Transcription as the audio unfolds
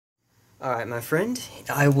Alright, my friend,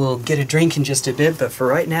 I will get a drink in just a bit, but for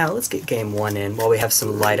right now, let's get game 1 in while we have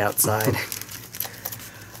some light outside.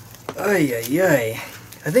 Ay, ay, ay.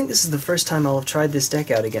 I think this is the first time I'll have tried this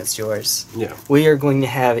deck out against yours. Yeah. We are going to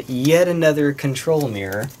have yet another control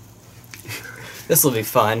mirror. This will be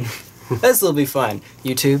fun. This will be fun.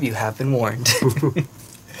 YouTube, you have been warned.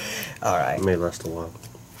 Alright. It may last a while.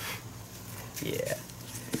 Yeah.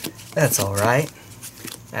 That's alright.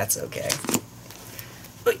 That's okay.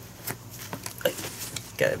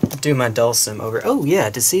 Gotta do my dulcim over. Oh,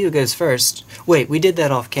 yeah, to see who goes first. Wait, we did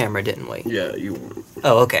that off camera, didn't we? Yeah, you won.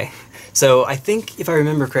 Oh, okay. So I think, if I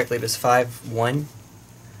remember correctly, it was 5-1.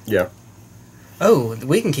 Yeah. Oh,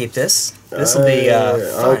 we can keep this. This will be fun.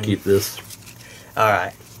 I'll keep this.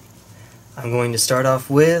 Alright. I'm going to start off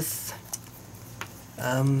with...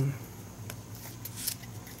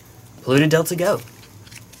 Polluted Delta, go.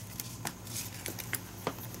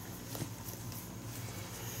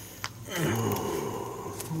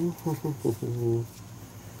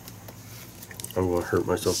 I'm gonna hurt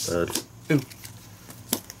myself bad. Ooh.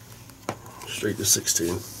 Straight to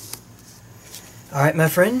 16. Alright, my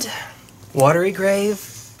friend. Watery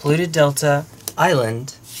Grave, Polluted Delta,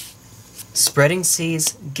 Island, Spreading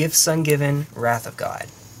Seas, Gifts Ungiven, Wrath of God.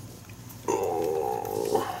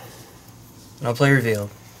 Oh. And I'll play Revealed.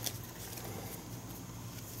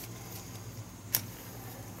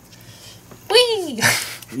 Whee!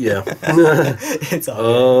 Yeah. It's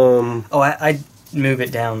all good. Oh, I move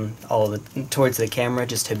it down towards the camera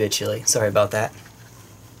just habitually. Sorry about that.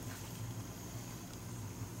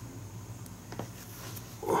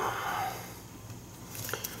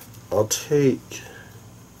 I'll take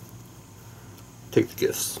the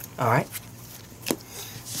gifts. Alright.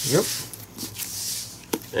 Yep.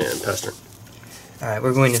 And pass turn. Alright,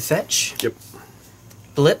 we're going to fetch. Yep.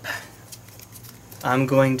 Blip. I'm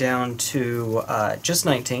going down to just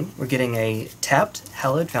 19. We're getting a tapped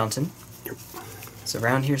Hallowed Fountain. Yep. It's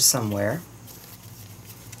around here somewhere.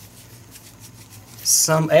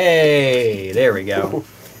 Hey, there we go.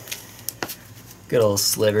 Good old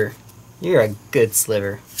sliver. You're a good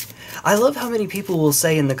sliver. I love how many people will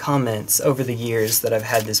say in the comments over the years that I've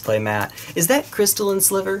had this play mat, is that Crystalline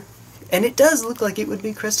Sliver? And it does look like it would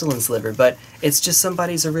be Crystalline Sliver, but it's just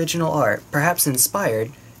somebody's original art, perhaps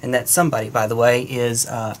inspired. And that somebody, by the way, is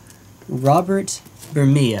Robert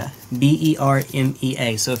Bermea,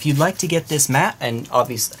 B-E-R-M-E-A. So if you'd like to get this mat, and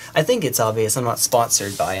obviously, I think it's obvious, I'm not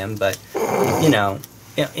sponsored by him, but, you know,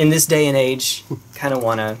 in this day and age, kind of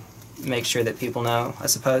want to make sure that people know, I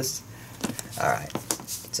suppose. Alright,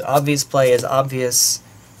 so obvious play is obvious.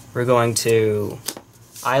 We're going to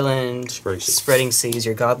Island, Spreading Seas,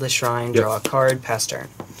 your Godless Shrine, draw a card, pass turn.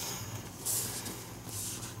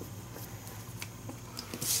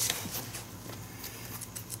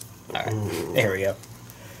 Alright, there we go.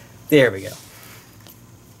 There we go.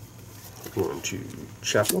 Going to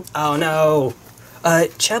Chapel. Oh no!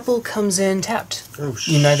 Chapel comes in tapped. Oh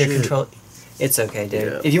shit. You neither control... It's okay,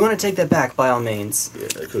 dude. Yeah. If you want to take that back, by all means. Yeah,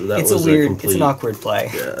 because that it's was a weird, complete... it's an awkward play.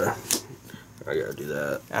 Yeah. I gotta do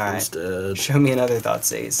that instead. Show me another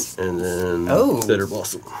Thoughtseize. And then Bitter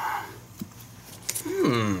Blossom.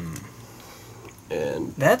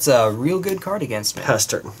 And that's a real good card against me. pass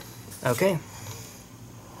turn. Okay.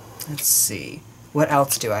 Let's see. What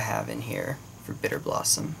else do I have in here for Bitter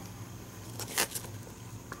Blossom?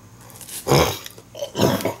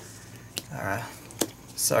 Alright.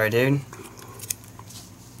 Sorry, dude.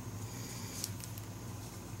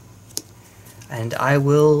 And I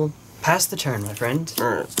will pass the turn, my friend.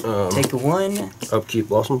 Alright. Take a 1. Upkeep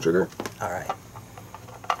Blossom Trigger. Alright.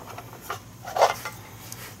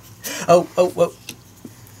 Oh.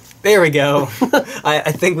 There we go.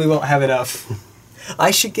 I think we won't have enough.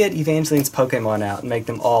 I should get Evangeline's Pokemon out and make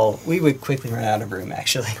them all... We would quickly run out of room,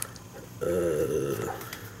 actually. Oh,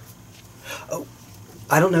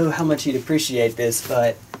 I don't know how much you'd appreciate this,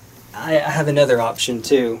 but I have another option,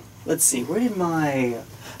 too. Let's see, where did my...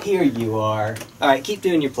 Here you are. Alright, keep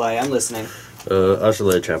doing your play. I'm listening. I should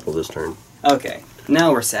let Chapel this turn. Okay,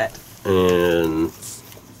 now we're set. And...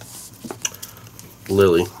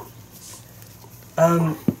 Lily.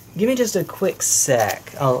 Give me just a quick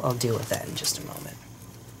sec. I'll deal with that in just a moment.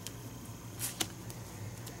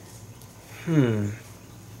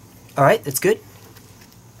 Alright, that's good.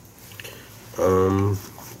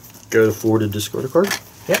 Go forward to discard a card.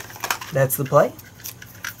 Yep, that's the play.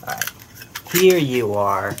 Alright, here you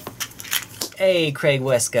are. Hey, Craig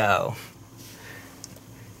Wesco.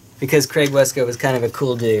 Because Craig Wesco was kind of a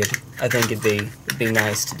cool dude, I think it'd be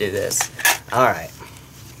nice to do this. Alright.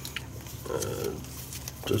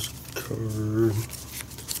 Discard.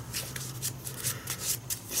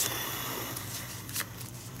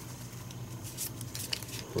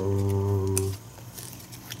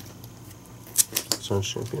 Sun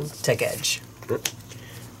Champion. Take edge. Yep.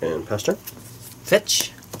 And pass turn.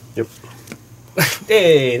 Fetch. Yep.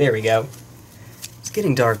 Hey, there we go. It's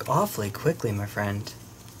getting dark awfully quickly, my friend.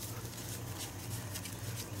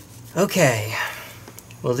 Okay.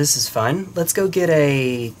 Well, this is fun. Let's go get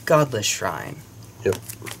a Godless Shrine. Yep.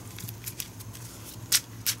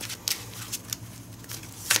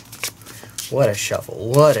 What a shuffle.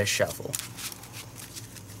 What a shuffle.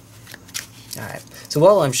 Alright. So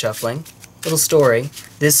while I'm shuffling, little story.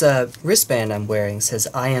 This wristband I'm wearing says,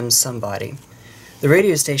 I am somebody. The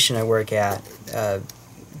radio station I work at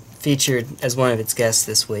featured as one of its guests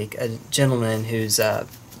this week a gentleman whose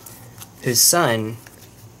son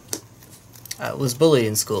was bullied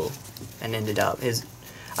in school and ended up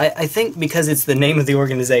I think because it's the name of the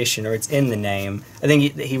organization, or it's in the name, I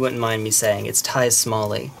think he wouldn't mind me saying it's Ty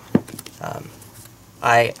Smalley.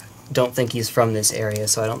 I don't think he's from this area,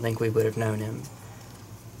 so I don't think we would have known him.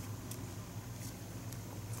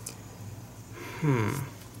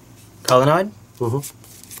 Colonnade? Mm-hmm.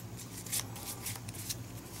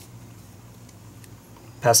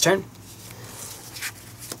 Pass turn.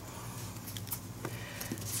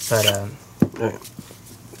 But, Alright.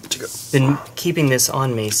 been keeping this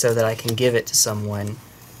on me so that I can give it to someone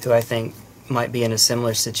who I think might be in a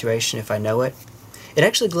similar situation if I know it. It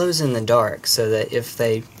actually glows in the dark, so that if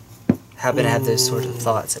they happen to have those sort of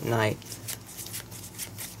thoughts at night,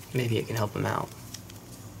 maybe it can help them out.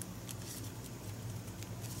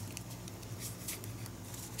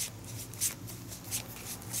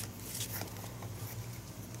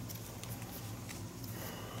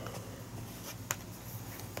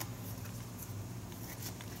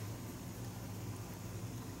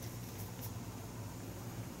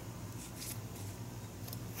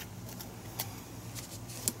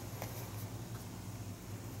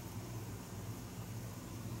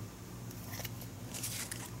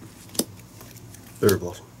 Very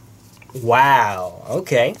blossom. Wow,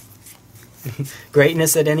 okay.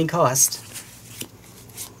 Greatness at any cost.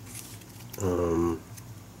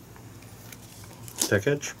 Deck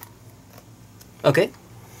edge. Okay.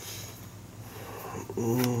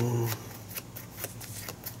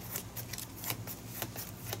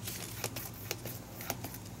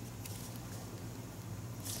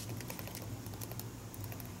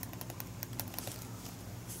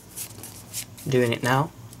 Doing it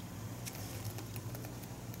now.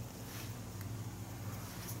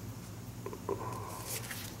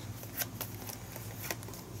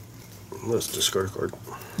 Let's discard a card.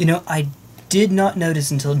 You know, I did not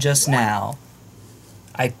notice until just now.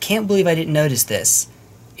 I can't believe I didn't notice this.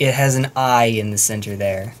 It has an eye in the center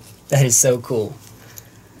there. That is so cool.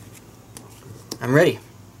 I'm ready.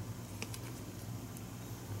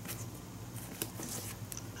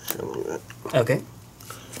 Okay.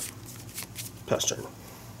 Pass turn.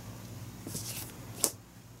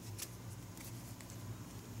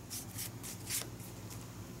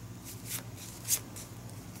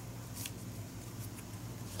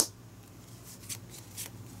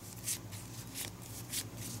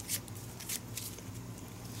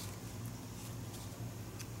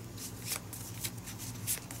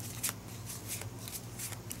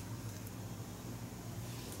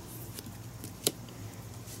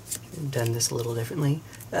 Done this a little differently.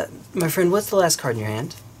 My friend, what's the last card in your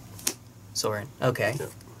hand? Soren. Okay.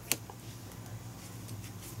 Yep.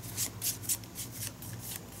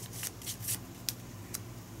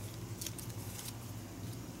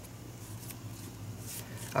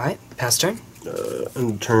 Alright, pass turn.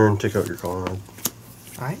 End turn, take out your colonnade.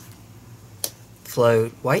 Alright.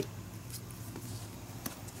 Float white.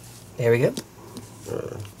 There we go.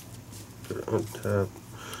 Untap.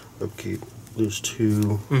 Upkeep. Lose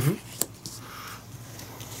 2. Mm-hmm.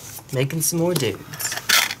 Making some more dudes.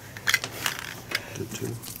 Get 2.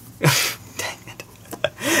 Dang it.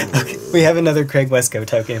 Okay, we have another Craig Wesco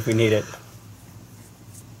token if we need it.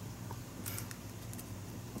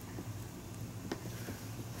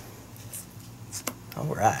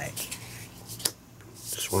 Alright.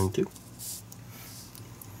 Swing 2.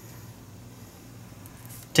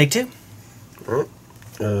 Take 2. Alright.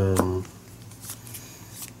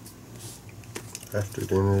 After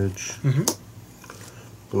damage, Mm-hmm.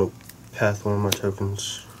 I'm gonna path one of my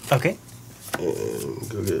tokens Okay. and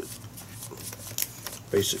go get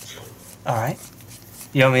basic. Alright.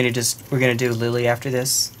 You want me to just... We're going to do Lily after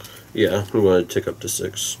this? Yeah, I'm gonna tick up to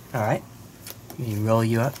 6. Alright. Let me roll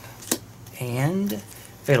you up. And...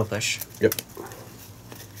 Fatal Push. Yep.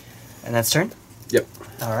 And that's turn? Yep.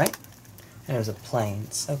 Alright. And there's a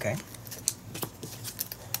Plains. Okay.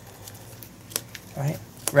 Alright.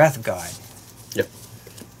 Wrath of God. Yep.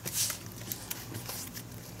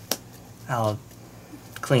 I'll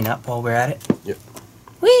clean up while we're at it. Yep.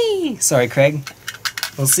 Whee! Sorry, Craig.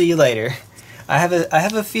 We'll see you later. I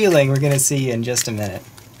have a feeling we're gonna see you in just a minute.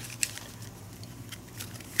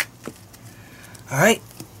 All right.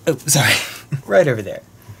 Oh, sorry. Right over there.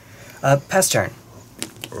 Pass turn.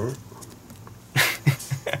 Alright.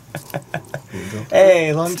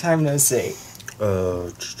 Hey, long time no see.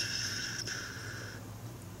 No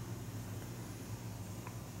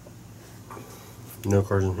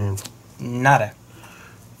cards in hand. Nada.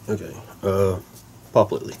 Okay.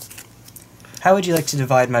 Pop Lily. How would you like to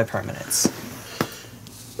divide my permanents?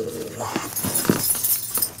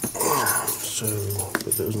 So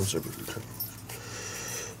put those in separate returns.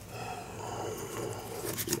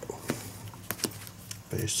 No.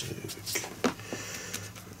 Basic.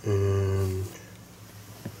 And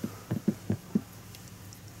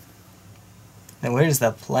Now where does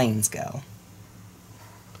the planes go?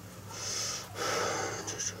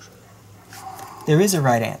 There is a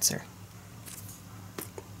right answer.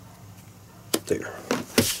 there.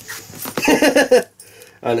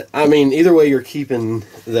 I mean, either way, you're keeping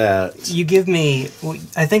that. You give me...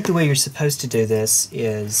 I think the way you're supposed to do this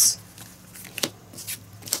is...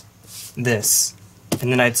 this.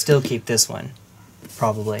 And then I'd still keep this one.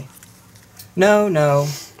 Probably. No,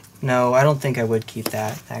 I don't think I would keep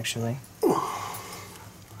that, actually.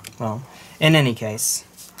 Well, in any case...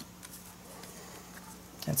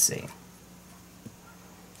 Let's see.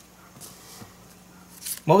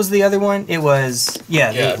 What was the other one? It was...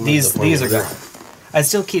 Yeah, these are gone. I'd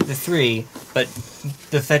still keep the 3, but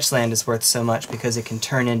the fetch land is worth so much because it can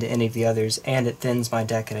turn into any of the others, and it thins my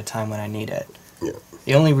deck at a time when I need it. Yeah.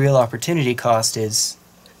 The only real opportunity cost is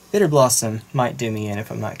Bitter Blossom might do me in if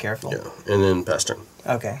I'm not careful. Yeah, and then pass turn.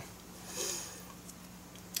 Okay.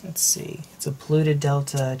 Let's see. It's a Polluted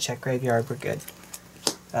Delta, check graveyard, we're good.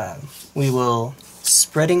 We will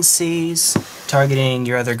Spreading Seas, targeting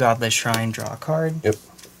your other Godless Shrine, draw a card. Yep.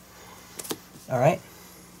 Alright.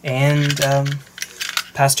 And,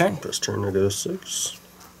 pass turn. Pass turn, I go 6.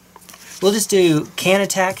 We'll just do can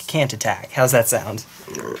attack, can't attack. How's that sound?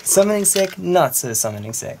 Summoning sick, not so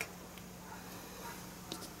summoning sick.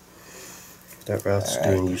 That route's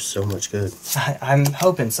doing you so much good. I'm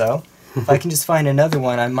hoping so. If I can just find another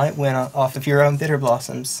one, I might win off of your own Bitter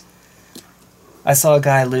Blossoms. I saw a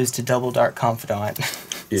guy lose to Double Dark Confidant.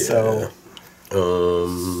 Yeah. So,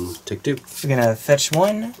 take 2. we're gonna fetch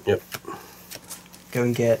 1. Yep. Go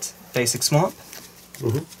and get Basic Swamp.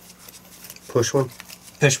 Push 1.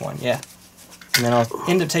 Push 1, yeah. And then I'll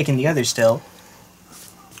end up taking the other still.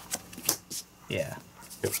 Yeah.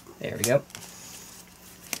 Yep. There we go.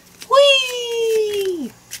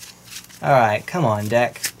 Whee! Alright, come on,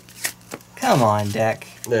 deck. Come on, deck.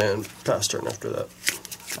 And pass turn after that.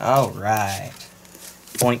 Alright.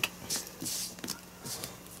 Boink.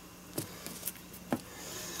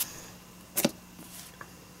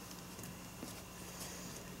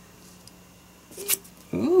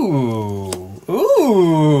 Ooh.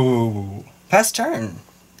 Ooh. Pass turn.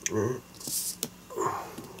 Alright.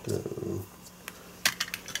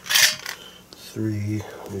 3,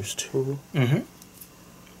 there's 2.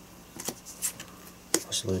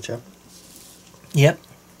 That's a little chap. Yep.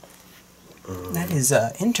 That is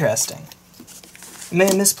interesting. I may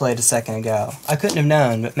have misplayed a second ago. I couldn't have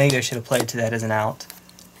known, but maybe I should have played to that as an out.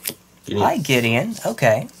 Hi, Gideon.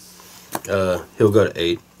 Okay. He'll go to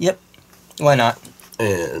 8. Yep. Why not?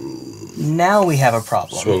 And now we have a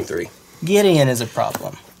problem. swing 3. Gideon is a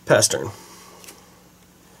problem. Pass turn.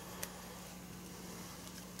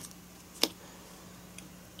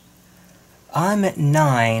 I'm at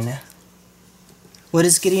 9. What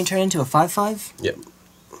does Gideon turn into? A 5/5? Yep.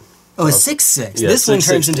 Oh, a 6/6. Yeah, this one 6/6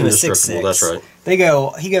 turns into a indestructible, 6/6. that's right.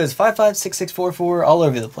 He goes 5/5, 6/6, 4/4, all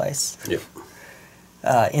over the place. Yep.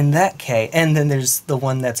 In that case, and then there's the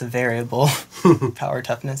one that's a variable, power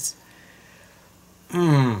toughness.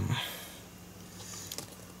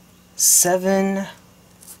 7.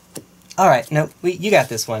 Alright, no, you got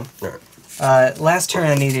this one. Alright. Last turn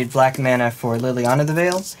I needed black mana for Liliana the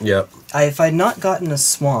Veil. Yep. If I'd not gotten a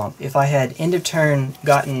swamp, if I had end of turn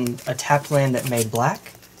gotten a tapped land that made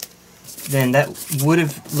black, then that would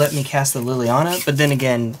have let me cast the Liliana, but then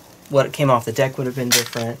again, what came off the deck would have been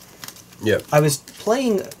different. Yep. I was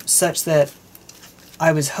playing such that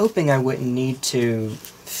I was hoping I wouldn't need to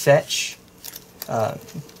fetch. I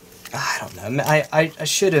don't know. I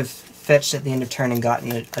should have fetched at the end of turn and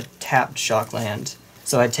gotten a tapped shock land.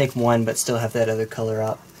 So I'd take 1 but still have that other color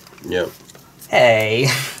up. Yep. Hey.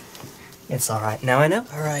 It's alright. Now I know.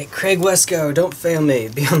 Alright, Craig Wesco, don't fail me.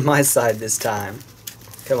 Be on my side this time.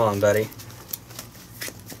 Come on, buddy.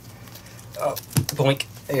 Oh, boink.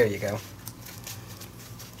 There you go.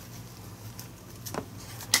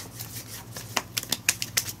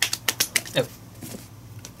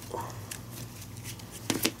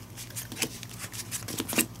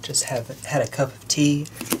 just have had a cup of tea.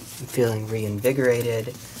 I'm feeling reinvigorated.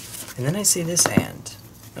 And then I see this hand.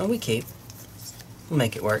 Oh, we keep. We'll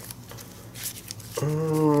make it work.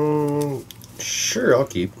 Sure, I'll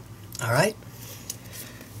keep. Alright.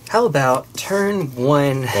 How about turn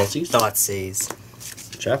 1 Thoughtseize?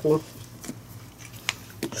 Thoughtseize. Chapel.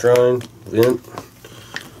 Shrine. Vent.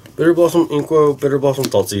 Bitter Blossom, Inquo, Bitter Blossom,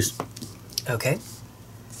 Thoughtseize. Okay.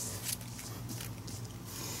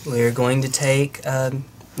 We're going to take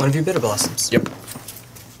one of your Bitter Blossoms. Yep.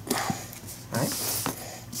 Alright.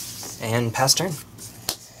 And pass turn.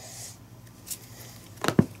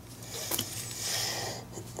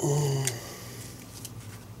 I'm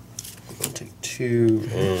going to take 2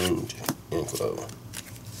 and Inquo.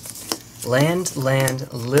 Land,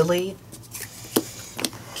 Lily.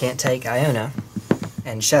 Can't take Iona.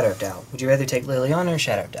 And Shadow of Doubt. Would you rather take Liliana or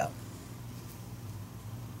Shadow of Doubt?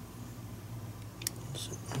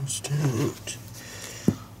 Instant.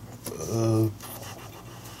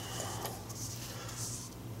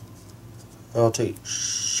 I'll take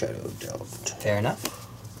Shadow of Doubt. Fair enough.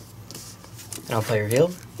 And I'll play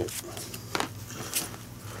Revealed. Yep.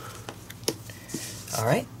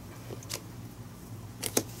 Alright.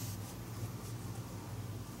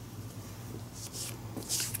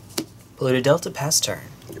 Polluted Delta, pass turn.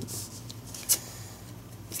 Yep.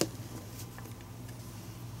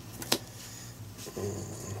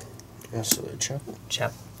 So Chapel.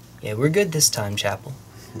 Chapel. Yeah, we're good this time, Chapel.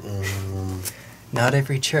 Not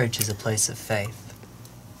every church is a place of faith.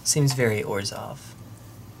 Seems very Orzhov.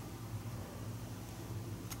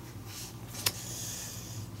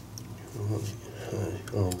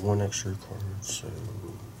 Only one extra card, so...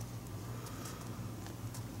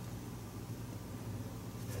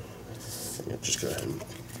 Yeah, just go ahead and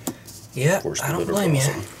Yeah, force the I don't Bitter blame you.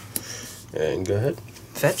 Blossom. And go ahead.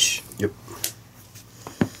 Fetch. Yep.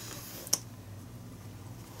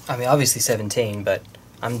 I mean, obviously 17, but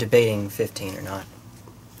I'm debating 15 or not.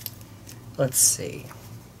 Let's see.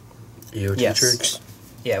 EOT Yes. tricks.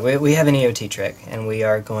 Yeah, we have an EOT trick, and we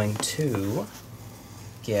are going to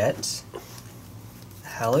get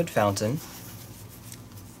Hallowed Fountain.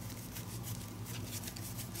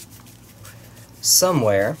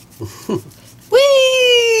 Somewhere.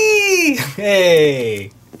 Whee!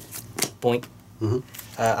 Hey! Boink.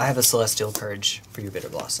 I have a Celestial Purge for your Bitter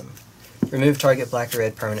Blossom. Remove target black or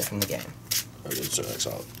red permanent from the game. Okay, so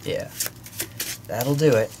Exile. Yeah. That'll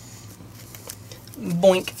do it.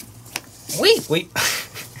 Boink. Wait.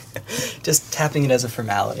 Just tapping it as a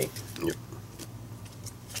formality. Yep.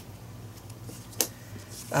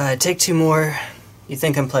 Take 2 more. You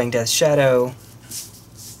think I'm playing Death Shadow.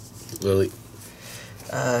 Lily.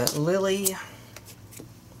 Lily.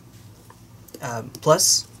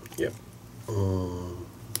 Plus. Yep.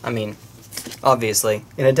 I mean, obviously,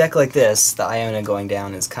 in a deck like this, the Iona going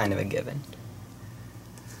down is kind of a given.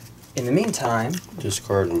 In the meantime...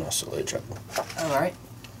 Discard and Oscillate Chapel. Alright.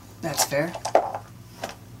 That's fair.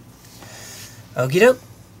 Okie doke.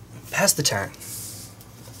 Pass the turn.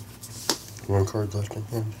 1 card left in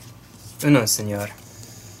hand. Uno, senor.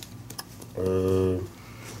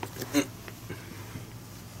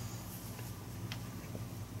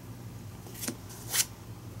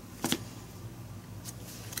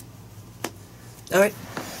 Alright.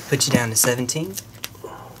 Put you down to 17.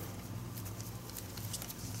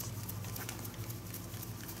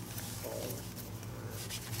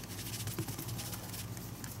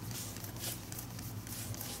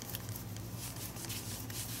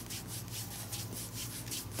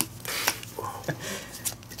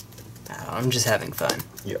 I'm just having fun.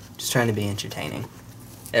 Yep. Just trying to be entertaining.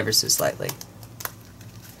 Ever so slightly.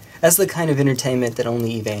 That's the kind of entertainment that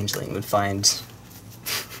only Evangeline would find,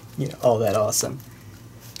 all that awesome.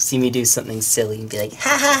 See me do something silly and be like,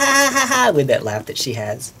 ha ha ha ha ha, with that laugh that she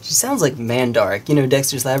has. She sounds like Mandark,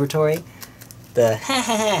 Dexter's Laboratory? The ha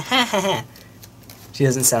ha ha ha ha ha. She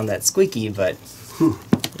doesn't sound that squeaky, but,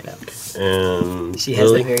 And she has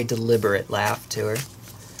Lily? that very deliberate laugh to her.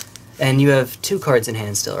 And you have 2 cards in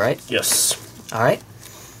hand still, right? Yes. Alright.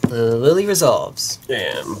 Lily resolves.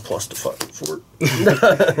 And plus the 4.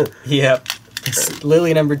 Yep. It's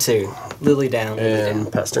Lily number 2. Lily down, Lily And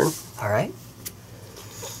down. pass turn. Alright.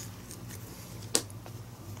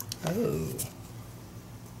 Oh.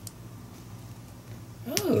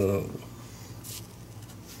 Oh.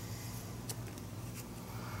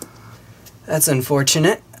 That's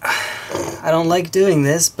unfortunate. I don't like doing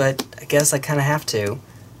this, but I guess I kind of have to.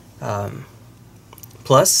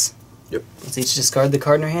 Plus, Yep. let's each discard the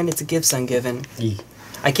card in our hand. It's a Gifts Ungiven. E.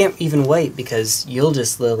 I can't even wait because you'll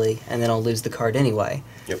just Lily, and then I'll lose the card anyway.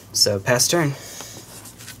 Yep. So, pass turn.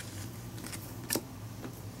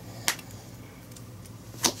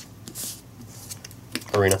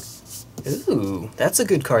 Arena. Ooh, that's a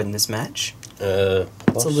good card in this match. It's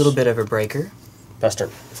It's a little bit of a breaker. Pass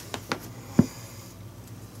turn.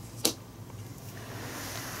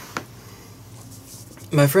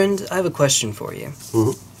 My friend, I have a question for you.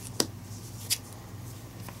 Mm-hmm.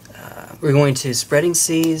 We're going to Spreading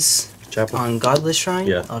Seas Chapel. on Godless Shrine.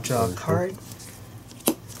 Yeah. I'll draw a card.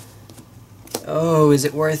 Oh, is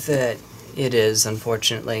it worth it? It is,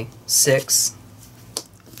 unfortunately. 6.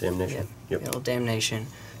 Damnation. Yep. It'll damnation.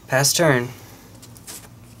 Pass turn.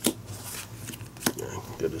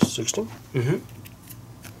 Go to 16. Mm-hmm.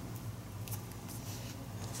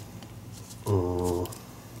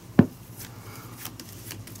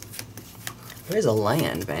 Where's a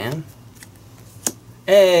land, man?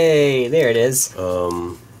 Hey, there it is.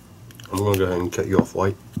 I'm gonna go ahead and cut you off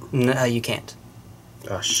white. No, you can't.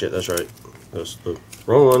 Ah, shit, that's right. That's the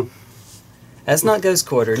wrong one. That's not Ghost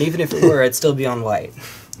Quarter, and even if it were, I'd still be on white.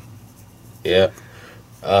 Yeah.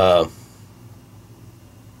 Go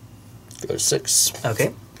to 6.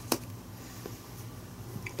 Okay.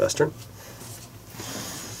 Pass turn.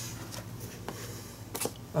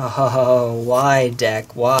 Oh, why,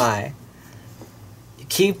 deck? Why? You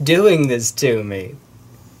keep doing this to me.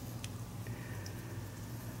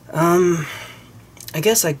 I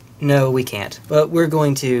guess no, we can't. But we're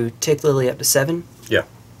going to tick Lily up to 7. Yeah.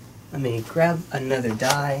 Let me grab another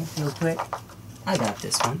die real quick. I got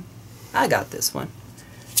this one.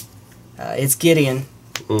 It's Gideon.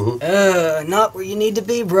 Mm-hmm. Not where you need to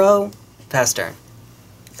be, bro. Pass turn.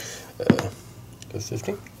 Go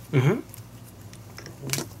 15. Mm-hmm.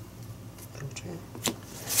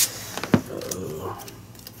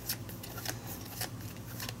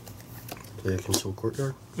 Play a Console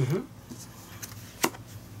Courtyard. Mm-hmm.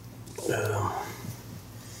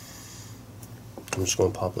 I'm just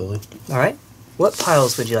going to pop Lily. All right. What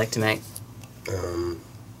piles would you like to make?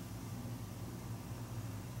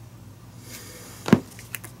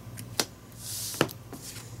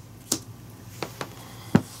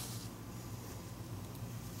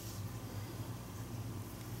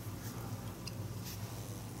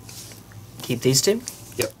 Keep these 2?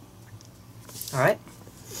 Yep. All right.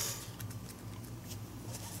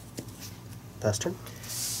 Pass turn.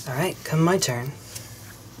 All right, come my turn.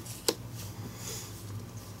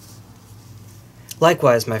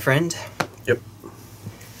 Likewise, my friend. Yep.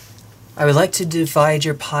 I would like to divide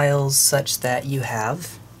your piles such that you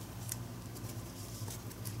have...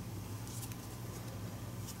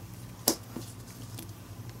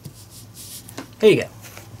 Here you go.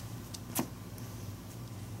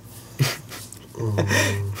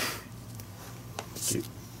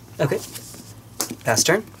 Okay. Pass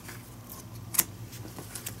turn.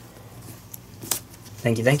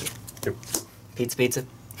 Thank you, thank you. Yep. Pizza.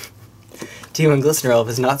 T1 Glistener Elf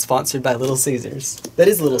is not sponsored by Little Caesars. That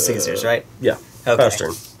is Little Caesars, right? Yeah. Okay. Pass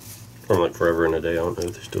turn. From like forever and a day. I don't know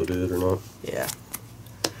if they still do it or not.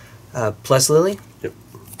 Yeah. Plus Lily? Yep.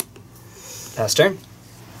 Pass turn.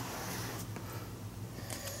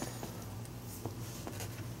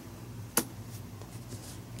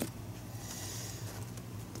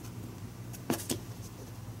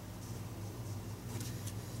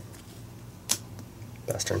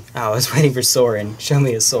 Pass turn. Oh, I was waiting for Sorin. Show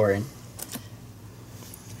me a Sorin.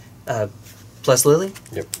 Plus Lily?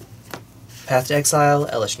 Yep. Path to Exile,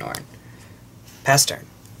 Elesh Norn. Pass turn.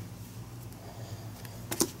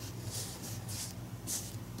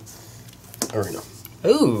 Arena.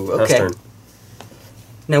 Ooh, okay. Pass turn.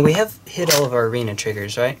 Now, we have hit all of our arena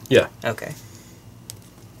triggers, right? Yeah. Okay.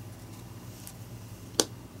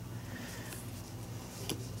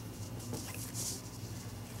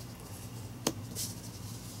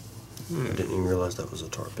 I didn't even realize that was a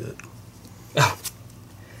tar pit. Oh.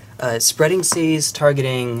 Spreading Seas,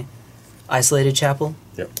 targeting Isolated Chapel.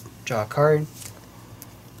 Yep. Draw a card.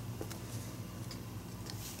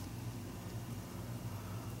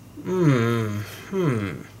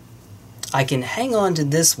 I can hang on to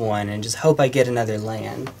this one and just hope I get another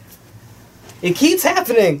land. It keeps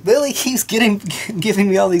happening! Lily keeps giving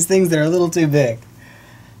me all these things that are a little too big.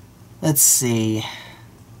 Let's see.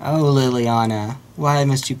 Oh, Liliana, why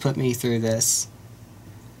must you put me through this?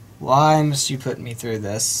 Why must you put me through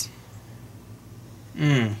this?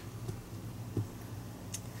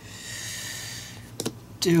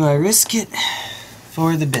 Do I risk it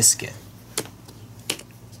for the biscuit?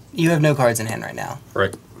 You have no cards in hand right now.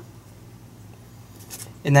 Right.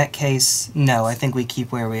 In that case, no, I think we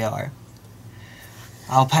keep where we are.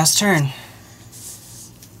 I'll pass turn.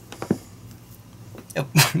 Oh,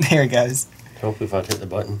 there it goes. Help if I hit the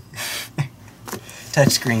button.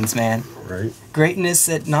 Touchscreens, man. Right. Greatness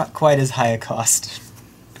at not quite as high a cost.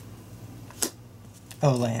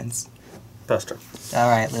 Oh, lands. Pass turn. All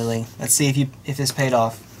right, Lily. Let's see if this paid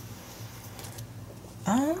off.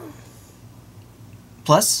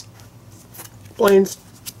 Plus? Planes.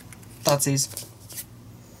 Thoughtseize.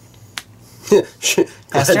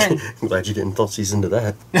 Glad you didn't Thoughtseize into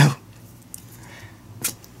that. No.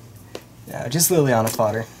 Yeah, just Liliana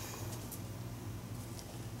fodder.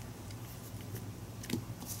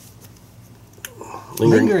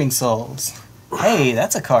 Lingering Souls. Hey,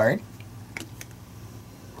 that's a card.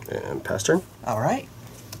 And pass turn. Alright.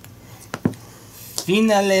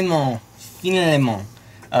 Finalement.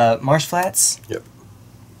 Marsh Flats? Yep.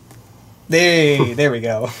 There we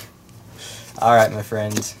go. Alright, my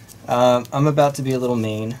friend. I'm about to be a little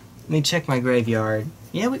mean. Let me check my graveyard.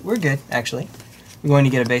 Yeah, we're good, actually. We're going to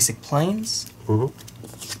get a basic Plains. Mm-hmm.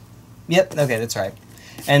 Yep, okay, that's right.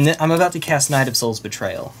 And then I'm about to cast Knight of Souls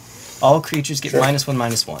Betrayal. All creatures get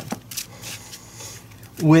 -1/-1.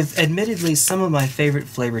 With admittedly some of my favorite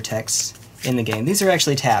flavor texts in the game. These are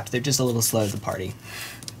actually tapped. They're just a little slow to the party.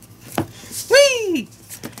 Whee!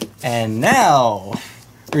 And now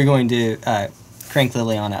we're going to crank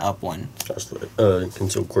Liliana up one. That's the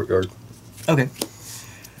Concealed Courtyard. Okay.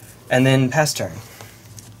 And then pass turn.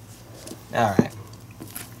 Alright.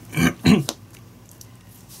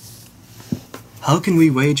 How can we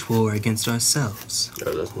wage war against ourselves?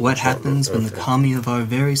 What happens when the kami of our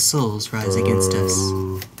very souls rise against us?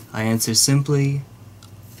 I answer simply,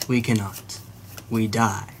 we cannot. We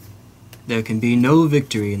die. There can be no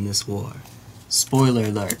victory in this war. Spoiler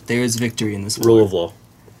alert, there is victory in this war. Rule of law.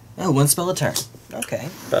 Oh, one spell a turn. Okay.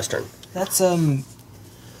 Pass turn. That's, I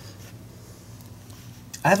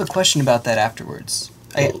have a question about that afterwards.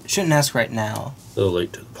 I shouldn't ask right now. A little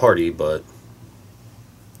late to the party, but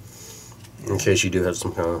in case you do have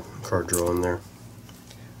some kind of card draw in there.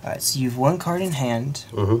 Alright, so you have one card in hand.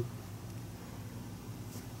 Mm-hmm.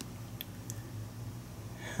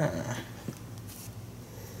 Huh.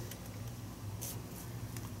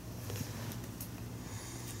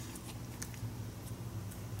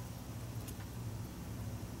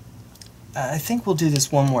 I think we'll do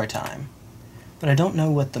this one more time, but I don't know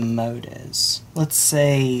what the mode is. Let's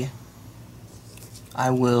say I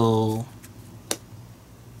will...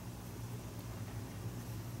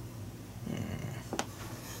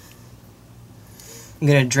 I'm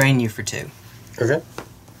going to drain you for 2. Okay.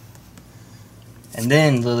 And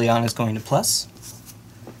then Liliana's going to plus.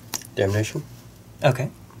 Damnation. Okay.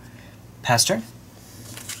 Pass turn.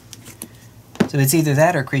 So it's either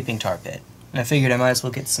that or Creeping Tar Pit. And I figured I might as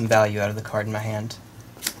well get some value out of the card in my hand.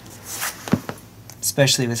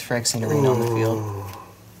 Especially with Phyrexian Arena on the field.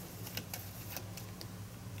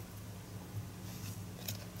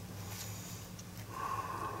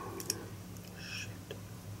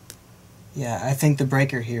 Yeah, I think the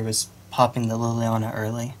breaker here was popping the Liliana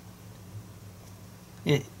early.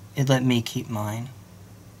 It let me keep mine.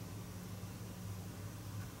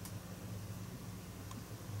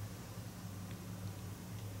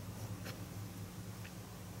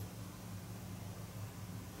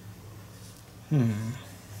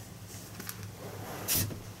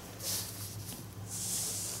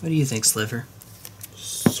 What do you think, Sliver?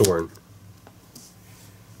 Soren.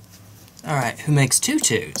 Alright, who makes 2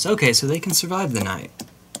 2s? Okay, so they can survive the night.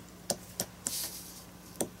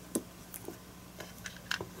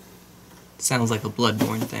 Sounds like a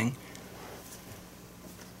Bloodborne thing.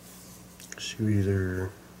 So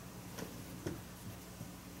either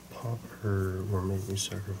pop her or make me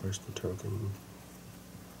sacrifice the token.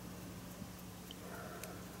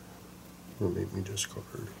 Or make me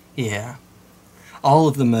discard. Yeah. All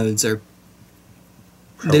of the modes are...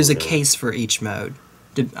 There's a Okay. case for each mode.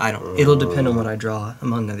 It'll depend on what I draw,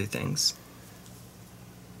 among other things.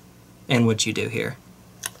 And what you do here.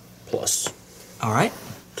 Plus. Alright.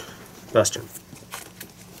 Pass turn.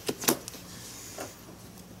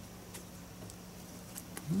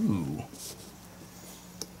 Ooh.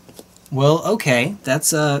 Well, okay.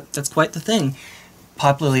 That's quite the thing.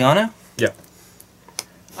 Pop Liliana? Yeah.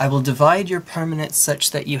 I will divide your permanent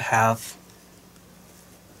such that you have...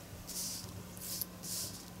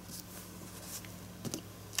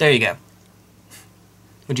 There you go.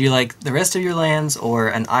 Would you like the rest of your lands or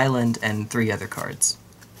an island and 3 other cards?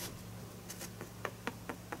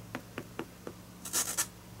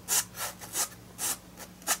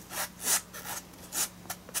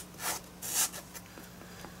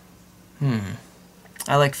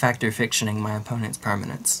 I like factor fictioning my opponent's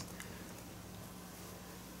permanents.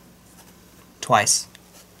 Twice.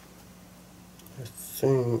 I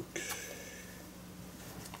think...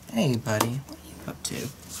 Hey, buddy. What are you up to?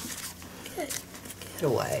 Get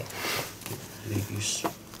away. These.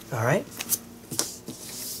 Alright.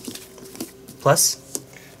 Plus?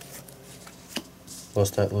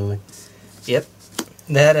 What's that, Lily? Yep.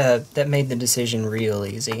 That made the decision real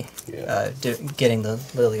easy. Yeah. Getting the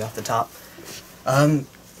Lily off the top.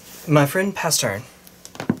 My friend, pass turn.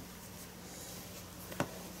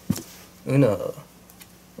 Uno.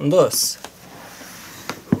 Dos.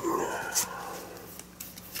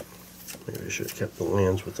 Maybe I should have kept the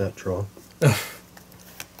lands with that draw.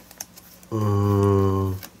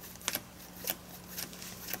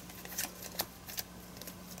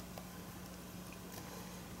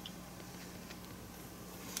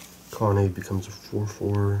 Colonnade becomes a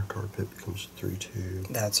 4/4. Tar Pit becomes a 3/2.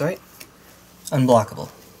 That's right. Unblockable.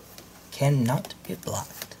 Cannot be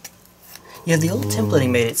blocked. Yeah, the old templating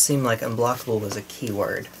made it seem like unblockable was a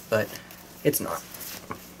keyword, but it's not.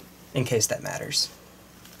 In case that matters.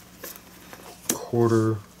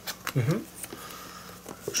 Quarter. Mm-hmm.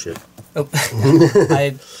 Oh shit. Oh,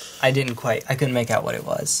 I didn't quite. I couldn't make out what it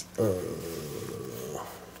was.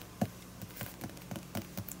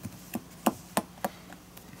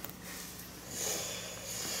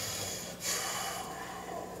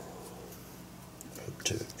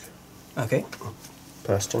 Uptick. Okay.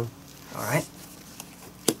 Pass turn. Alright.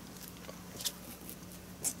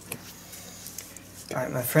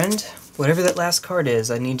 Alright, my friend. Whatever that last card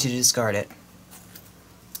is, I need you to discard it.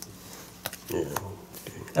 Yeah.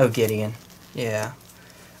 Okay. Oh, Gideon. Yeah.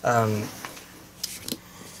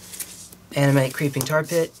 Animate Creeping Tar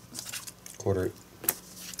Pit. Quarter it.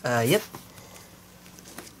 Yep.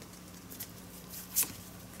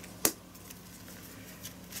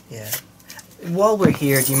 Yeah. While we're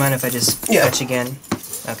here, do you mind if I just fetch again?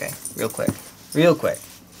 Okay, real quick. Real quick.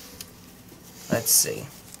 Let's see.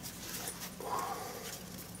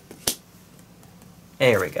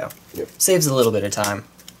 There we go. Yep. Saves a little bit of time.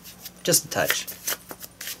 Just a touch.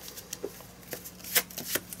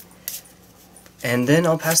 And then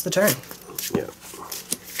I'll pass the turn. Yeah.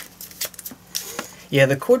 Yeah,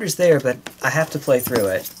 the quarter's there, but I have to play through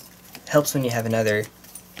it. Helps when you have another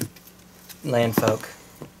landfolk.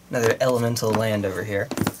 Another elemental land over here.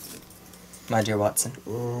 My dear Watson.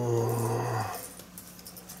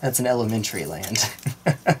 That's an elementary land.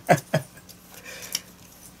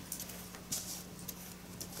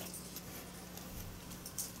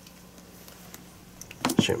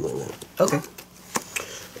 Shambling that. Okay.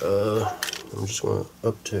 I'm just gonna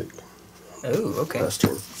uptick. Oh, okay. Pass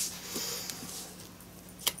turn.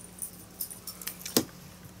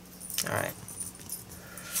 Alright.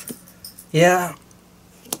 Yeah.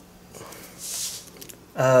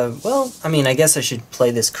 Well, I mean, I guess I should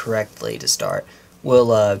play this correctly to start.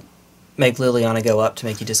 We'll, make Liliana go up to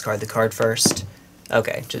make you discard the card first.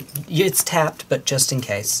 Okay, it's tapped, but just in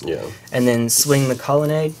case. Yeah. And then swing the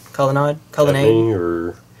Colonnade? Colonnade? Me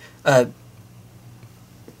or...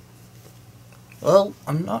 Well,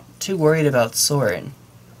 I'm not too worried about Sorin,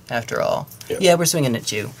 after all. Yep. Yeah, we're swinging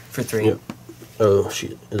at you for 3. Yep. Oh,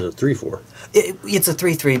 shit. Is it 3/4? It's a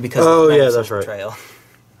 3/3 because Oh, of the yeah, Maps that's of right. Betrayal.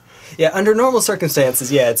 Yeah, under normal circumstances,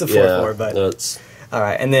 yeah, it's a 4/4, but... that's...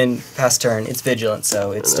 Alright, and then pass turn, it's Vigilant,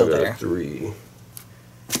 so it's still there. 3.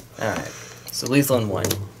 Alright, so lethal in 1.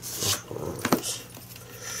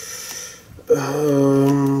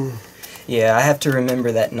 Yeah, I have to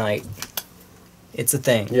remember that night. It's a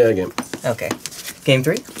thing. Yeah, again. Okay. Game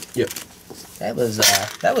 3? Yep. That was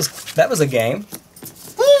a game.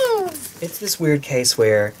 It's this weird case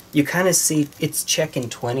where you kind of see it's checking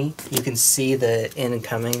 20. You can see the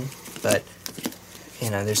incoming, but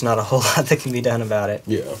you know there's not a whole lot that can be done about it.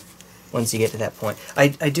 Yeah. Once you get to that point, I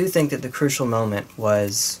do think that the crucial moment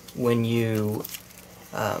was when you.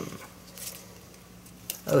 Oh,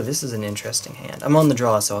 this is an interesting hand. I'm on the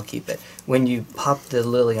draw, so I'll keep it. When you popped the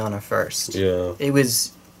Liliana first. Yeah. It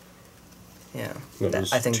was. Yeah.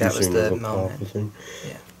 I think that was the moment.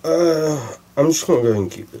 Yeah. I'm just gonna go ahead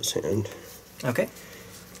and keep this hand. Okay.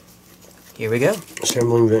 Here we go.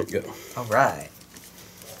 Shambling Vent, go. Alright.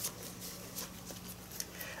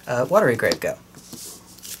 Watery Grave, go.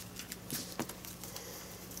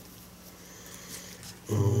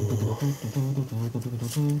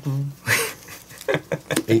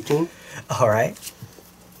 18. Alright.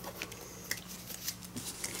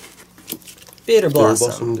 Bitter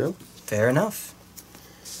Blossom. Go. Fair enough.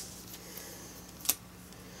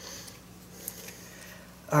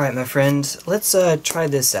 Alright, my friend, let's try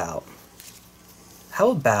this out.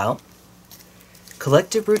 How about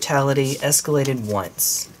Collective Brutality escalated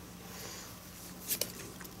once?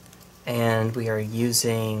 And we are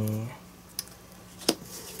using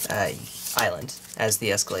Island as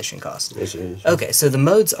the escalation cost. Yes, it is. Okay, so the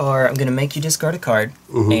modes are, I'm going to make you discard a card,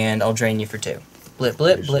 and I'll drain you for 2. Blip,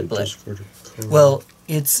 blip, blip, blip. Well,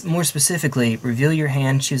 it's more specifically, reveal your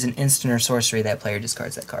hand, choose an instant or sorcery, that player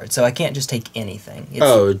discards that card. So I can't just take anything.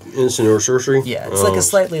 It's, instant or sorcery? Yeah, it's like a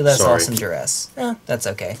slightly less awesome duress. That's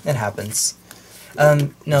okay. It happens.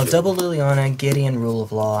 No, double Liliana, Gideon, Rule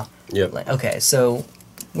of Law. Yep. Okay, so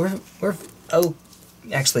we're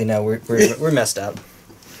actually no, we're messed up.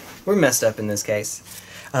 We're messed up in this case.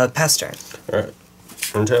 Pass turn. Alright.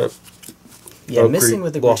 Untap. Yeah, missing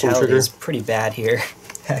with the brutality is pretty bad here,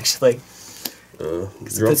 actually.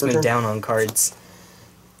 Because it puts me down on cards.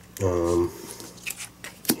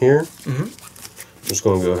 Here? I'm just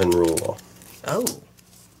going to go ahead and rule law. Oh.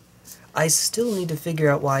 I still need to figure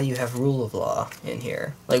out why you have Rule of Law in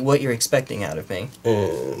here. Like, what you're expecting out of me.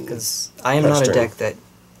 Because I am not a deck that...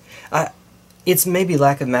 it's maybe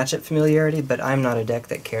lack of matchup familiarity, but I'm not a deck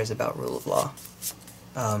that cares about Rule of Law.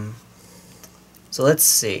 So let's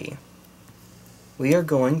see. We are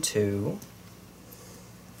going to...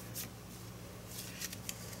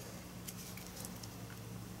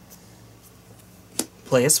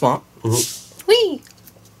 play a swamp. Whee!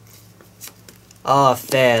 Ah,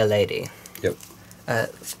 fair lady. Yep.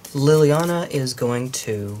 Liliana is going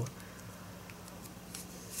to...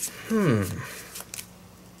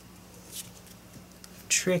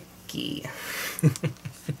 Tricky.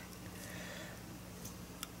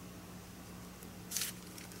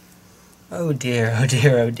 Oh dear, oh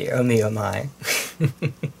dear, oh dear, oh me, oh my.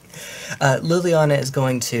 Liliana is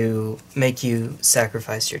going to make you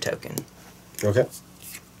sacrifice your token. Okay.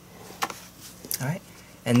 Alright,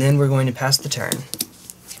 and then we're going to pass the turn.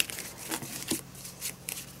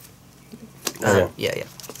 Yeah.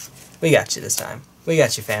 We got you this time. We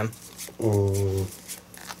got you, fam.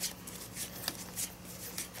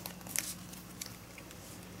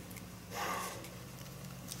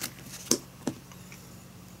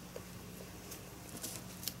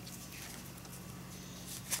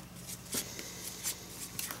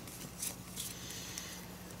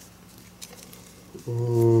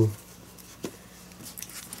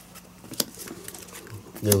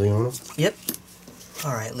 Liliana? Yep.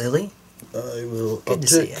 Alright, Lily. I will Good to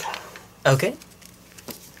see you. Okay.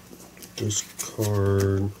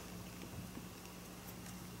 Discard.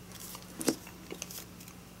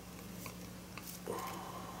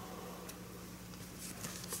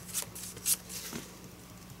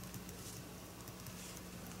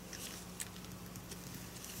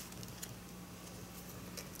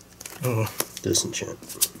 Ooh. Disenchant.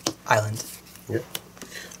 Island. Yep.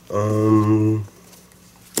 Done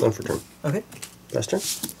for turn. Okay. Pass turn.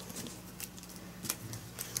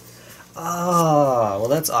 Ah, well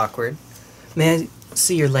that's awkward. May I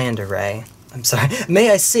see your land array? I'm sorry. May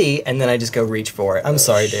I see? And then I just go reach for it. I'm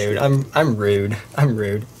sorry, dude. I'm rude. I'm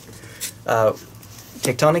rude.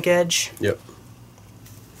 Tectonic Edge. Yep.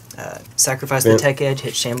 Sacrifice the Tech Edge.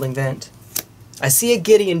 Hit Shambling Vent. I see a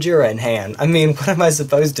Gideon Jura in hand. I mean, what am I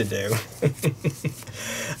supposed to do?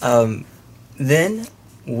 Then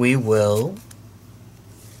we will...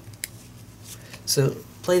 So,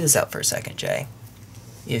 play this out for a second, Jay.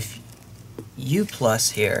 If you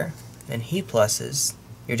plus here, and he pluses,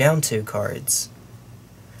 you're down 2 cards.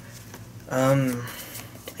 I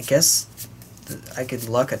guess I could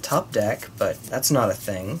luck a top deck, but that's not a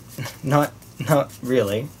thing. Not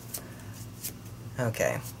really.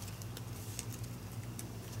 Okay.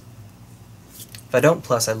 If I don't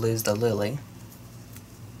plus, I lose the Lily.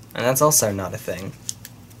 And that's also not a thing.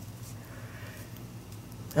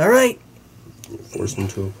 Alright. Force him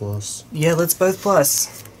to a plus. Yeah, let's both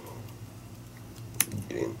plus.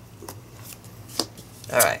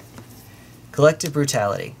 Alright. Collective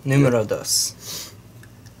Brutality. Numero 2.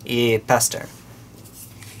 Y Pastor.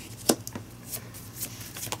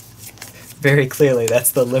 Very clearly,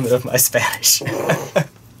 that's the limit of my Spanish.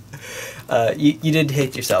 You did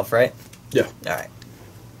hate yourself, right? Yeah. Alright.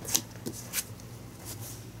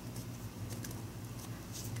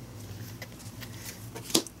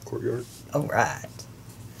 Courtyard. Alright.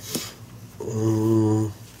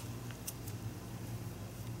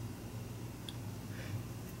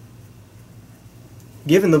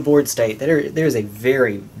 Given the board state, there's a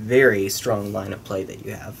very, very strong line of play that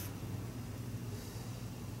you have.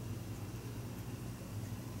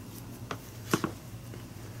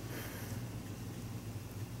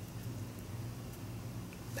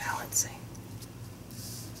 Balancing.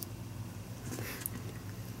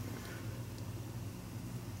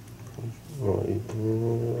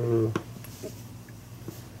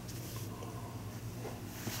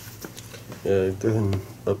 Yeah, go ahead and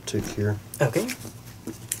uptick here. Okay.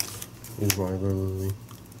 Use my Lily.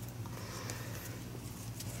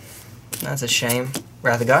 That's a shame.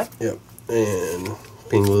 Wrath of God? Yep. And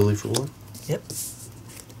ping Lily for 1. Yep.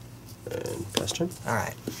 And pass turn.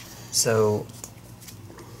 Alright. So...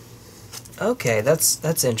 Okay,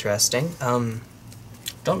 that's interesting.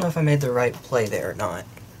 Don't know if I made the right play there or not.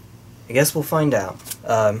 I guess we'll find out.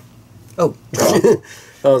 Oh, draw.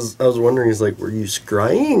 I was wondering, is like, were you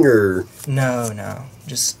scrying or? No.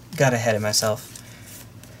 Just got ahead of myself.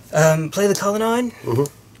 Play the Colonnade.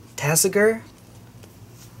 Tasigur.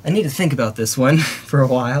 I need to think about this one for a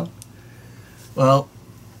while. Well,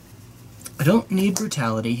 I don't need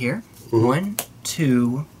Brutality here. 1,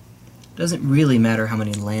 2. Doesn't really matter how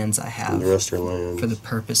many lands I have. And the rest are lands. For the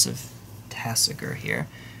purpose of Tasigur here.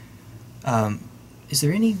 Is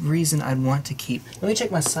there any reason I'd want to keep... Let me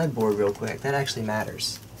check my sideboard real quick. That actually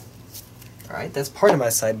matters. Alright, that's part of my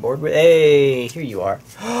sideboard. Hey, here you are.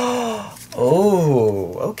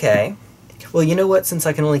 Oh, okay. Well, you know what? Since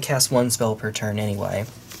I can only cast 1 spell per turn anyway,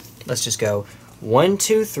 let's just go 1,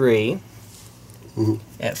 2, 3.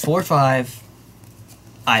 At 4, 5,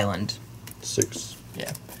 Island. 6.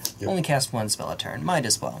 Yeah. Yep. Only cast 1 spell a turn. Might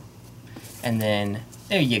as well. And then,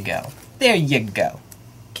 there you go. There you go.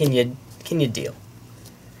 Can you deal?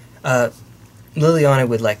 Liliana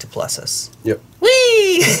would like to plus us. Yep.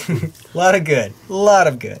 Whee! Lot of good.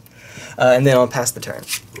 And then I'll pass the turn.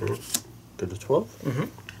 Go to 12.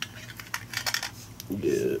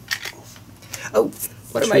 Yeah. Oh,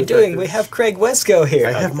 what am I doing? We have Craig Wesco here.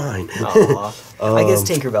 I have mine. Aw. I guess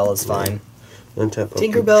Tinkerbell is fine. Untap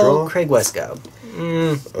Tinkerbell, Craig Wesco.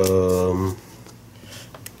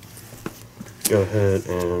 Go ahead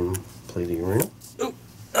and play the arena. Ooh,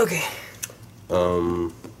 okay.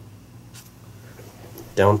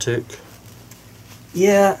 Downtick.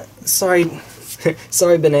 Yeah, sorry.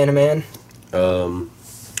 Sorry, Banana Man.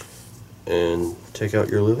 And take out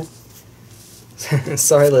your Lily.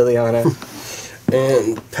 Sorry, Liliana.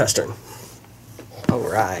 And pass turn.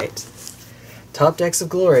 Alright. Top decks of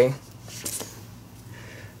glory.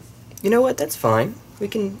 You know what? That's fine. We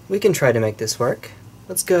can try to make this work.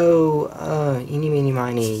 Let's go, eeny, meeny,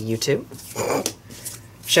 miny, you two.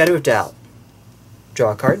 Shadow of Doubt.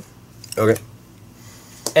 Draw a card. Okay.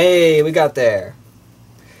 Hey, we got there.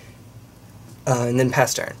 And then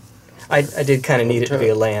pass turn. I did kind of need it to be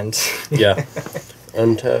a land. Yeah.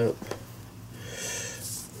 Untap.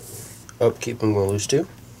 Upkeep, I'm going to lose 2.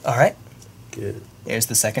 Alright. Good. There's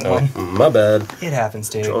the second one. My bad. It happens,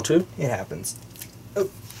 dude. Draw 2. It happens. Oh.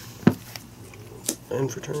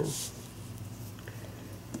 And for turn.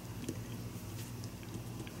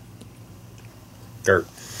 Dirt.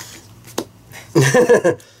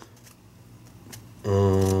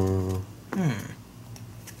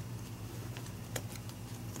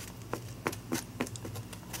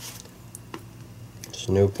 There's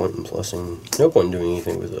no point in plussing. No point in doing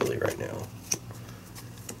anything with Lily right now.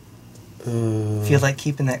 Feel like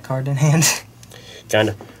keeping that card in hand?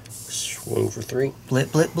 Kinda. Swing for 3.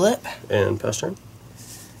 Blip, blip, blip. And pass turn.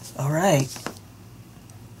 Alright.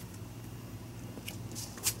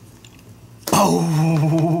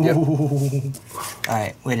 Oh! Yep.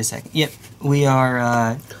 Alright, wait a second. Yep, we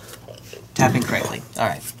are tapping correctly.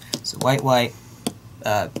 Alright. So white, white,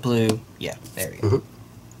 blue. Yeah, there we go.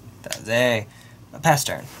 That's a pass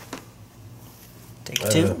turn. Take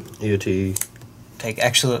 2. EOT. Take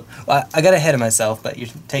actual. Well, I got ahead of myself, but you're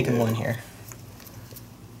taking 1 here.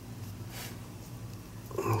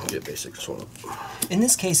 Get basic swamp. In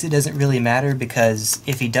this case, it doesn't really matter because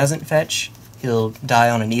if he doesn't fetch, he'll die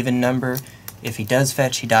on an even number. If he does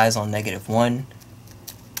fetch, he dies on -1.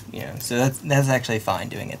 You know, so that's actually fine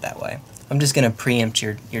doing it that way. I'm just gonna preempt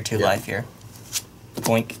your 2 life here.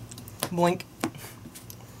 Boink, boink.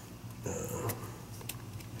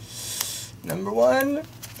 Number 1.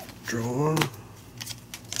 Draw 1.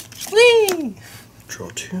 Whee! Draw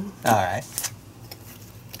 2. All right.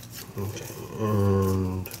 Okay,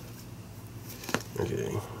 and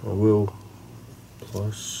okay, I will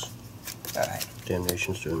plus. All right.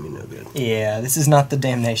 Damnation's doing me no good. Yeah, this is not the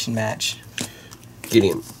damnation match.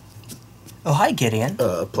 Gideon. Oh, hi, Gideon.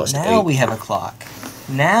 Plus now 8. we have a clock.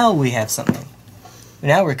 Now we have something.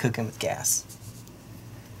 Now we're cooking with gas.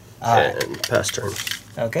 All right. And pass turn.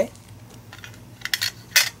 Okay.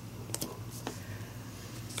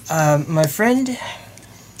 My friend,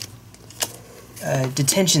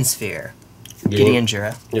 Detention Sphere, Gideon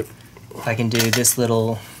Jura. Yep. If I can do this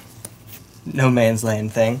little no man's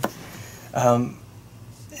land thing. And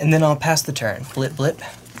then I'll pass the turn. Blip, blip.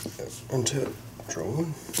 Untap. Draw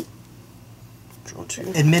 1. Draw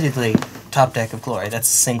 2. Admittedly, top deck of glory. That's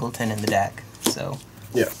a singleton in the deck. So,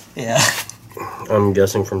 Yeah. yeah. I'm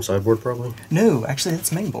guessing from sideboard probably. No, actually,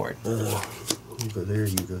 that's main board. You go there,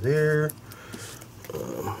 you go there.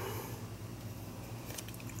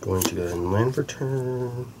 Going to go ahead and land for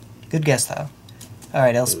turn. Good guess, though.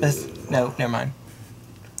 Alright, Elspeth. No, never mind.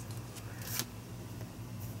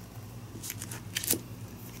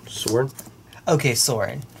 Soren. Okay,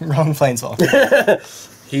 Soren. Wrong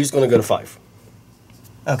Planeswalker. He's going to go to 5.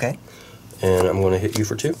 Okay. And I'm going to hit you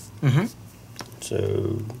for 2. Mm-hmm.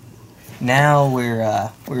 So... Now we're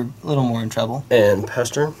a little more in trouble. And pass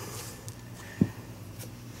turn.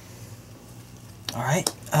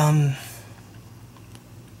 Alright,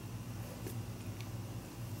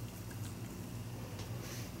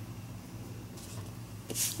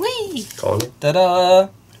 Whee! Colonnade. Ta-da!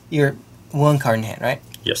 You're 1 card in hand, right?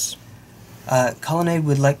 Yes. Colonnade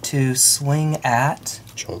would like to swing at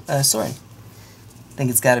Jump. Soren. I think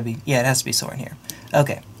it's gotta be, yeah, it has to be Soren here.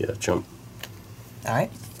 Okay. Yeah, jump.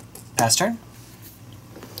 Alright. Pass turn.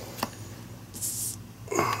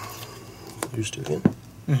 Use 2 again.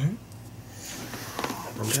 Mm-hmm.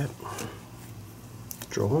 Untap.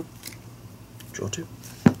 Draw 1. Draw 2.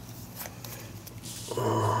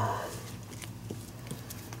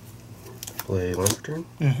 Play 1 for turn.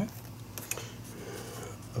 Mm-hmm.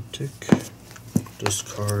 Uptick.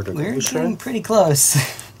 Discard a We're Godless getting Shrine. pretty close.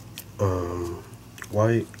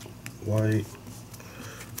 White.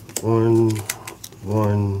 1,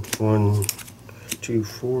 2,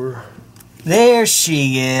 4. There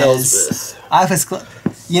she is. Elspeth. I was close.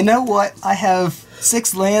 You know what? I have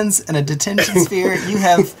 6 lands and a Detention Sphere. You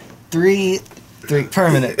have 3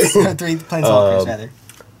 permanents. 3 Planeswalkers, rather.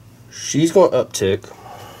 She's going to uptick.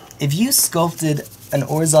 If you sculpted an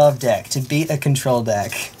Orzhov deck to beat a control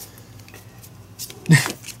deck...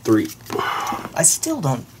 3. I still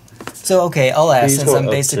don't... So, okay, I'll ask, He's since going I'm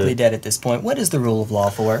up basically to- dead at this point. What is the rule of law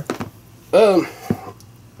for?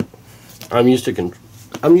 I'm used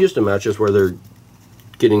to matches where they're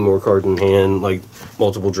getting more cards in hand, like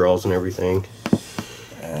multiple draws and everything.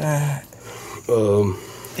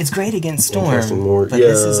 It's great against Casting Storm, more, but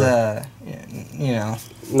this is a... You know...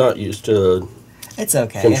 Not used to It's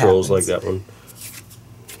okay. controls it like happens. that one.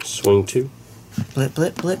 Swing 2 Blip,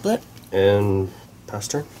 blip, blip, blip. and pass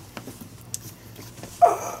turn.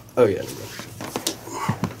 Oh yeah. Never mind.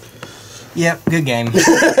 Yep, good game.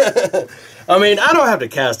 I mean, I don't have to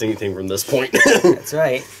cast anything from this point. That's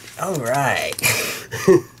right. All right.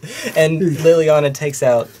 And Liliana takes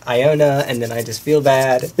out Iona, and then I just feel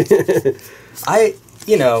bad.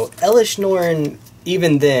 Elesh Norn,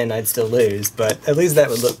 even then, I'd still lose, but at least that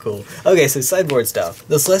would look cool. Okay, so sideboard stuff.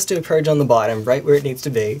 The Celestial Purge on the bottom, right where it needs to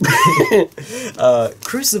be.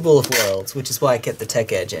 Crucible of Worlds, which is why I kept the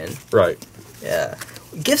Tech Edge in. Right. Yeah.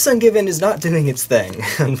 Gifts Ungiven is not doing its thing,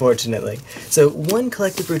 unfortunately. So 1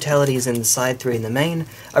 Collective Brutality is in the side, 3 in the main.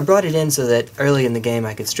 I brought it in so that early in the game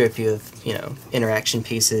I could strip you of, interaction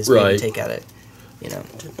pieces, maybe Right. take out a,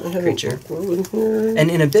 I have creature. a in here.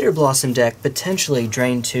 And in a Bitter Blossom deck, potentially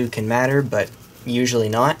Drain 2 can matter, but usually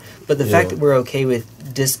not. But the fact Yeah. that we're okay with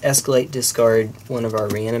escalate, discard one of our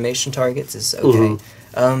reanimation targets is okay.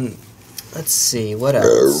 Let's see, what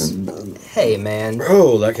else? Hey, man.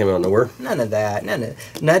 Oh, that came out of nowhere. None of that.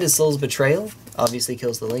 Knight of Souls Betrayal obviously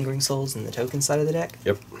kills the Lingering Souls in the token side of the deck.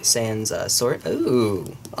 Yep. Sans Sword.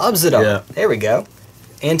 Ooh. Obsidon. Yeah. There we go.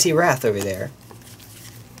 Anti-Wrath over there.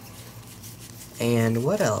 And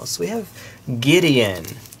what else? We have Gideon.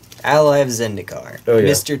 Ally of Zendikar. Oh, yeah.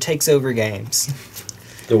 Mr. Takes Over Games.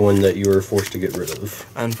 The one that you were forced to get rid of.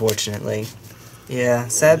 Unfortunately. Yeah,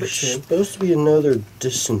 sad but There's true. supposed to be another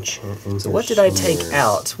disenchantment. So what did I take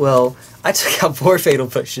out? Well, I took out 4 Fatal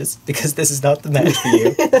Pushes, because this is not the match for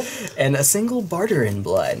you, and a single Barter in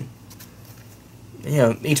Blood.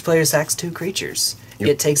 Each player sacks 2 creatures. Yep.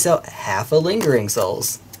 It takes out half a Lingering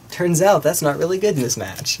Souls. Turns out that's not really good in this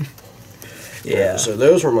match. Yeah. So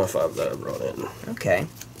those were my 5 that I brought in. Okay.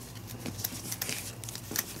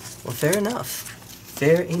 Well, fair enough.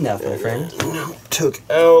 Fair enough, my friend. Took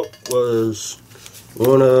out was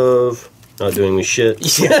one of not doing me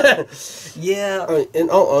shit. Yeah. Yeah. In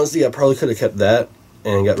all honesty, I probably could have kept that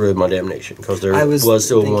and got rid of my Damnation, because there I was was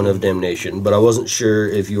still one thinking- of Damnation, but I wasn't sure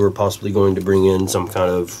if you were possibly going to bring in some kind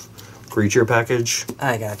of creature package.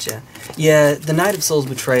 I gotcha. Yeah, the Knight of Souls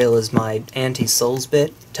Betrayal is my anti-souls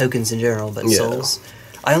bit, tokens in general, but Yeah. souls.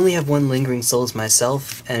 I only have 1 Lingering Souls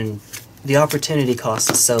myself, and the opportunity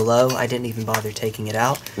cost is so low, I didn't even bother taking it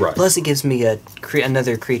out. Right. Plus it gives me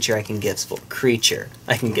another creature I can gifts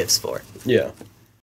for. Yeah.